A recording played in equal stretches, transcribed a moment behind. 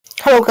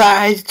Hello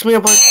guys, it's me, your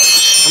boy,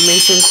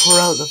 Amazing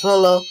Crow the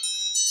Solo.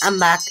 I'm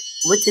back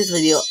with this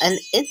video, and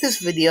in this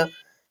video,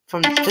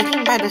 from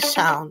judging by the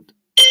sound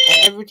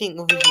and everything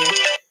over here,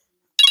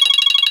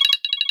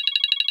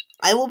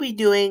 I will be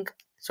doing.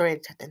 Sorry, I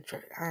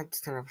had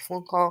to turn off a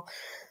phone call.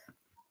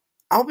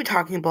 I'll be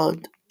talking about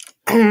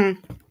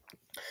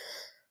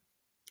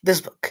this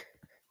book,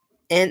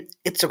 and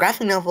it's a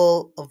graphic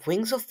novel of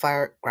Wings of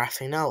Fire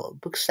graphic novel,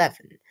 book 7,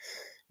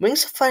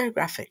 Wings of Fire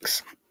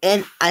graphics.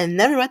 And I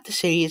never read the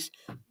series,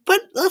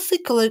 but let's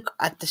take a look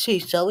at the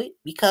series, shall we?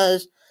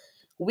 Because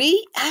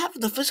we have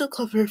the physical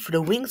cover for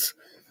the Wings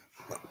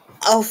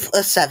of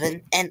a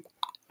 7, and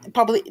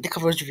probably the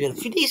cover was reviewed a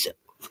few days, a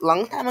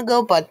long time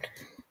ago, but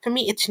for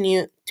me it's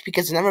new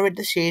because I never read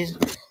the series.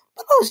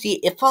 But obviously,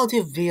 if I'll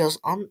do videos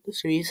on the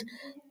series,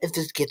 if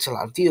this gets a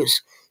lot of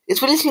views.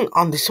 It's releasing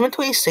on December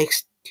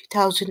 26th,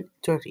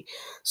 2023.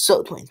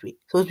 So, 23.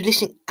 So, it's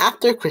releasing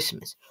after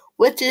Christmas,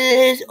 which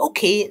is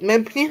okay, in my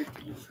opinion.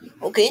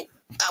 Okay.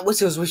 I wish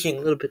I was wishing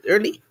a little bit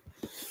early,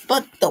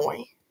 but don't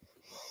worry.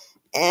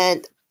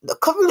 And the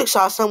cover looks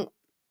awesome.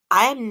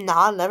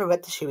 Never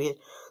read the series,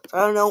 so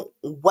I don't know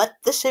what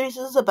the series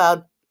is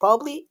about.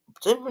 Probably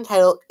different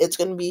title. It's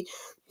gonna be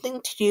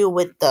something to do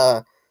with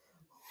the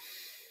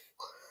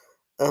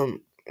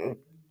um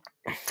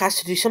has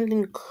to do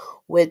something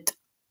with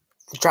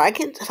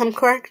dragons, if I'm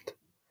correct.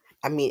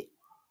 I mean,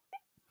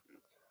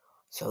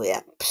 so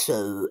yeah.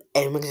 So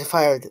Wings of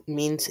Fire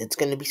means it's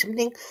gonna be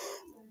something.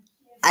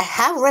 I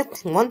have read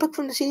one book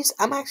from the series.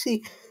 I'm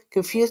actually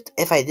confused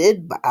if I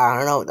did, but I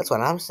don't know. That's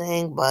what I'm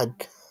saying.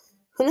 But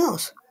who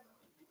knows?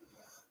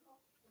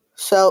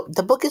 So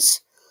the book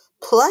is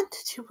planned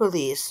to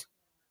release.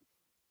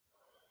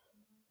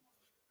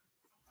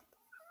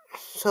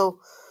 So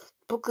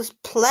book is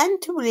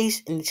planned to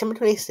release in December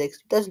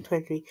 26th,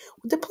 2023,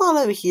 with the plot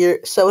over here.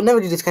 So I would never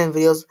do this kind of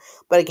videos,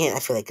 but again, I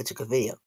feel like it's a good video.